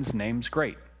some men's names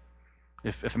great.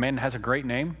 If a man has a great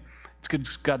name, it's good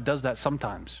God does that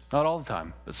sometimes. Not all the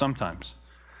time, but sometimes.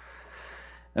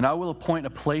 And I will appoint a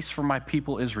place for my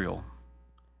people Israel,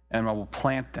 and I will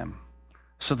plant them,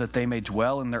 so that they may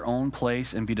dwell in their own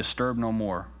place and be disturbed no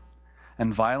more.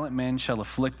 And violent men shall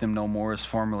afflict them no more as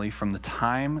formerly, from the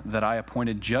time that I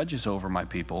appointed judges over my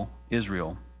people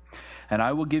Israel. and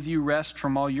I will give you rest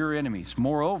from all your enemies.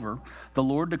 Moreover, the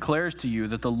Lord declares to you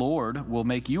that the Lord will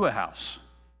make you a house.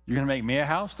 You're going to make me a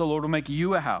house? The Lord will make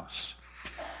you a house.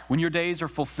 When your days are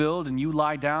fulfilled and you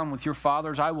lie down with your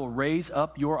fathers, I will raise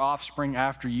up your offspring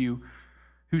after you,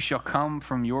 who shall come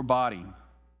from your body,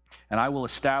 and I will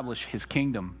establish his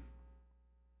kingdom.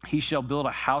 He shall build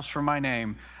a house for my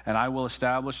name, and I will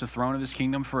establish the throne of his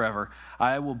kingdom forever.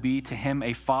 I will be to him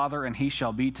a father, and he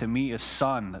shall be to me a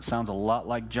son. That sounds a lot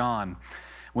like John.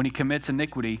 When he commits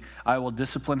iniquity, I will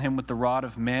discipline him with the rod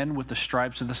of men, with the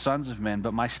stripes of the sons of men.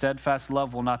 But my steadfast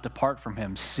love will not depart from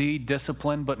him. See,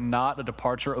 discipline, but not a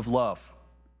departure of love.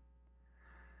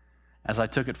 As I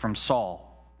took it from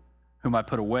Saul, whom I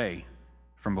put away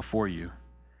from before you.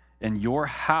 And your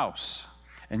house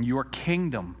and your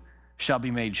kingdom shall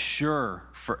be made sure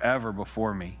forever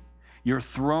before me. Your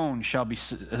throne shall be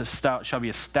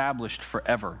established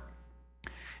forever.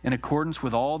 In accordance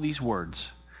with all these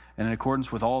words, and in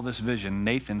accordance with all this vision,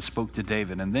 Nathan spoke to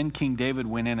David. And then King David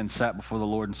went in and sat before the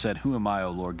Lord and said, Who am I,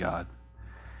 O Lord God?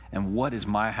 And what is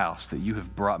my house that you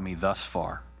have brought me thus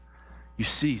far? You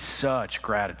see such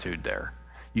gratitude there.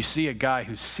 You see a guy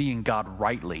who's seeing God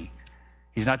rightly.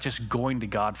 He's not just going to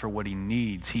God for what he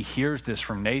needs. He hears this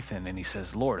from Nathan and he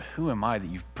says, Lord, who am I that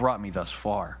you've brought me thus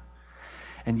far?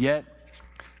 And yet,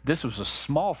 this was a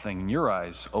small thing in your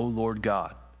eyes, O Lord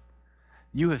God.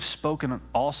 You have spoken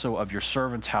also of your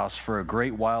servant's house for a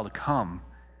great while to come.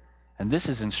 And this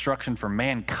is instruction for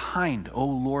mankind, O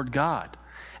Lord God.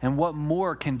 And what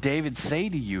more can David say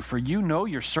to you? For you know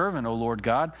your servant, O Lord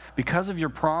God. Because of your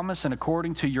promise and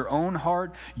according to your own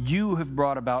heart, you have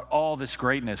brought about all this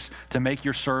greatness to make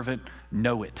your servant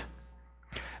know it.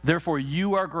 Therefore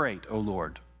you are great, O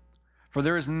Lord. For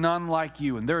there is none like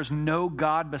you, and there is no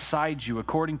God beside you,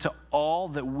 according to all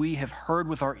that we have heard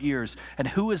with our ears. And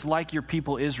who is like your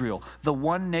people Israel, the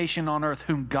one nation on earth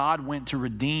whom God went to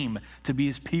redeem to be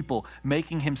his people,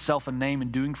 making himself a name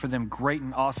and doing for them great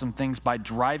and awesome things by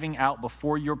driving out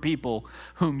before your people,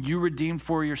 whom you redeemed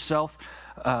for yourself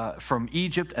from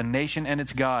Egypt, a nation and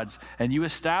its gods. And you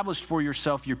established for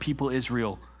yourself your people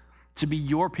Israel to be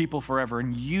your people forever.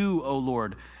 And you, O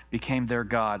Lord, became their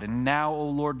God. And now, O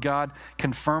Lord God,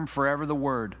 confirm forever the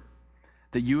word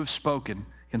that you have spoken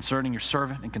concerning your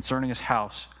servant and concerning his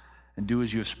house, and do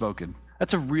as you have spoken.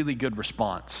 That's a really good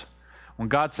response. When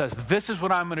God says, this is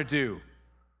what I'm going to do,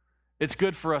 it's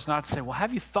good for us not to say, well,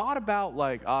 have you thought about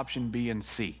like option B and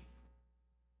C?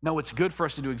 No, it's good for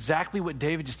us to do exactly what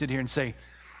David just did here and say,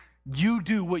 you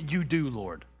do what you do,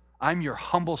 Lord. I'm your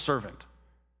humble servant.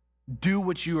 Do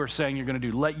what you are saying you're going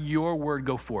to do. Let your word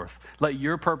go forth. Let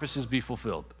your purposes be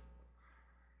fulfilled.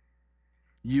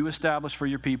 You established for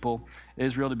your people,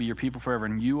 Israel, to be your people forever.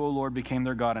 And you, O Lord, became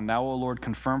their God. And now, O Lord,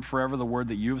 confirm forever the word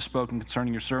that you have spoken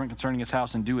concerning your servant, concerning his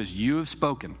house, and do as you have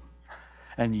spoken.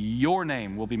 And your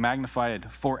name will be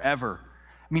magnified forever.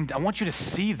 I mean, I want you to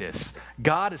see this.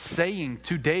 God is saying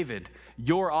to David,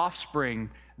 your offspring,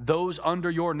 those under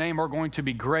your name are going to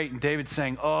be great. And David's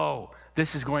saying,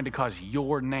 this is going to cause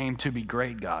your name to be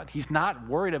great, God. He's not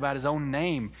worried about his own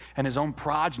name and his own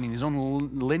progeny, his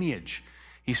own lineage.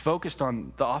 He's focused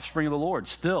on the offspring of the Lord.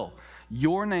 Still,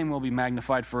 your name will be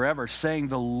magnified forever, saying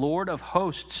the Lord of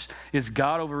hosts is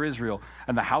God over Israel,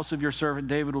 and the house of your servant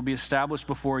David will be established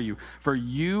before you. For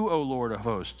you, O Lord of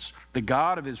hosts, the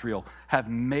God of Israel, have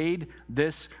made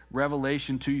this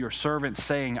revelation to your servant,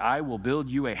 saying, I will build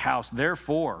you a house.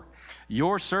 Therefore,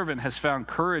 your servant has found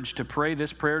courage to pray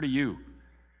this prayer to you.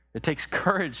 It takes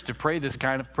courage to pray this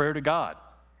kind of prayer to God.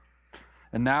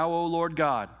 And now, O Lord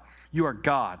God, you are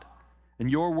God, and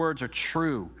your words are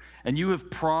true, and you have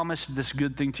promised this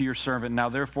good thing to your servant. Now,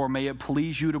 therefore, may it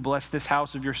please you to bless this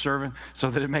house of your servant,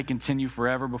 so that it may continue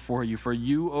forever before you. For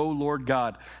you, O Lord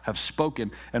God, have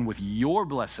spoken, and with your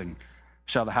blessing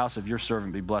shall the house of your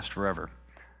servant be blessed forever.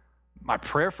 My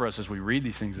prayer for us as we read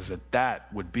these things is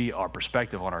that would be our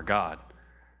perspective on our God.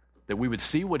 That we would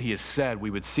see what he has said,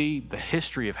 we would see the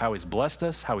history of how he's blessed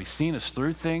us, how he's seen us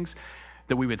through things,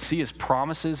 that we would see his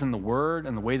promises in the word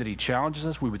and the way that he challenges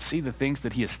us. We would see the things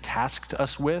that he has tasked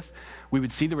us with. We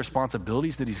would see the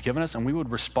responsibilities that he's given us, and we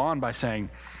would respond by saying,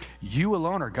 you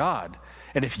alone are God.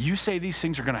 And if you say these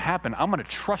things are going to happen, I'm going to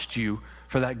trust you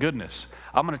for that goodness.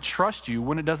 I'm going to trust you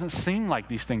when it doesn't seem like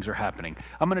these things are happening.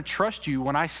 I'm going to trust you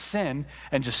when I sin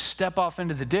and just step off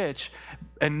into the ditch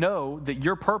and know that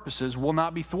your purposes will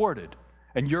not be thwarted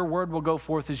and your word will go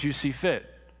forth as you see fit.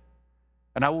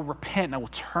 And I will repent and I will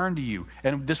turn to you.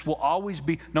 And this will always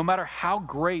be, no matter how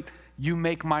great you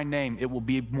make my name, it will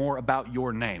be more about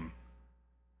your name.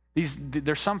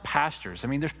 There's some pastors.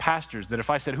 There's pastors that if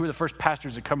I said, who are the first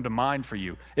pastors that come to mind for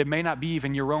you? It may not be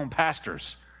even your own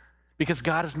pastors. because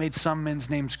God has made some men's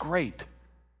names great.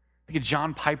 Look at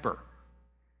John Piper.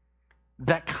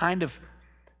 That kind of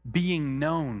being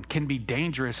known can be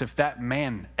dangerous if that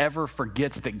man ever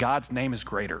forgets that God's name is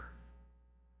greater.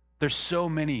 There's so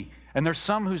many, and there's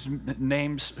some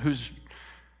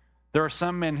there are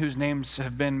some men whose names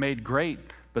have been made great,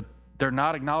 but they're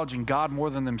not acknowledging God more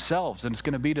than themselves, and it's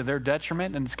going to be to their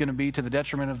detriment, and it's going to be to the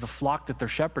detriment of the flock that they're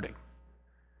shepherding.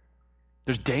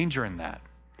 There's danger in that.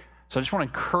 So I just want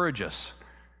to encourage us.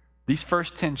 These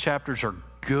first 10 chapters are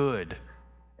good,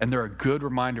 and they're a good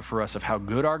reminder for us of how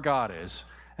good our God is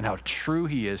and how true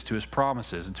he is to his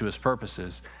promises and to his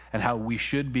purposes, and how we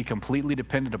should be completely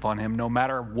dependent upon him no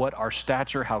matter what our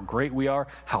stature, how great we are,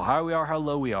 how high we are, how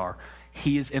low we are.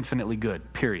 He is infinitely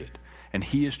good, period. And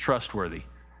he is trustworthy.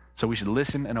 So we should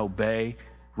listen and obey,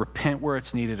 repent where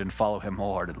it's needed, and follow him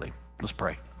wholeheartedly. Let's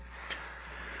pray.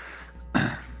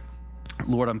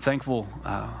 Lord, I'm thankful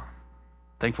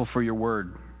for your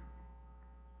word.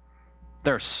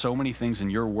 There are so many things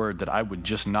in your word that I would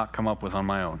just not come up with on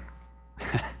my own.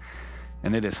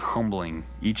 And it is humbling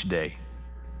each day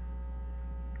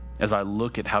as I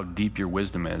look at how deep your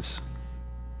wisdom is.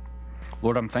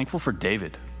 Lord, I'm thankful for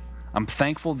David. I'm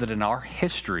thankful that in our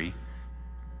history,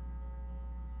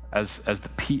 as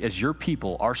your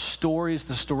people, our story is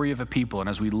the story of a people. And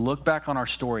as we look back on our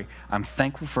story, I'm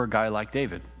thankful for a guy like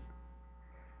David,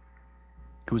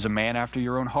 who was a man after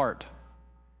your own heart,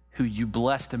 who you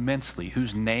blessed immensely,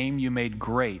 whose name you made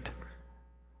great,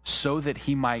 so that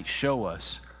he might show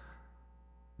us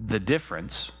the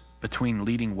difference between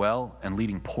leading well and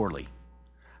leading poorly,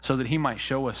 so that he might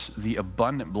show us the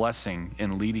abundant blessing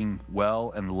in leading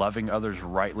well and loving others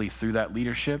rightly through that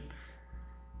leadership,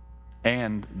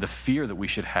 and the fear that we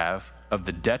should have of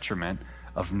the detriment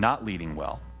of not leading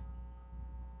well.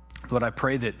 Lord, I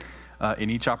pray that in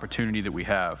each opportunity that we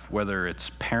have, whether it's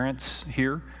parents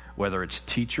here, whether it's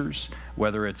teachers,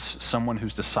 whether it's someone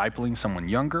who's discipling someone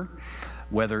younger,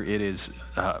 whether it is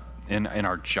in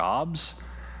our jobs,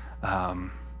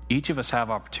 each of us have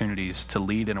opportunities to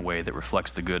lead in a way that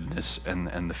reflects the goodness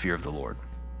and the fear of the Lord.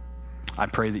 I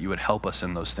pray that you would help us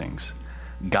in those things.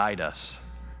 Guide us.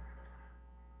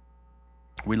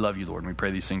 We love you, Lord, and we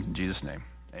pray these things in Jesus' name.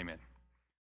 Amen.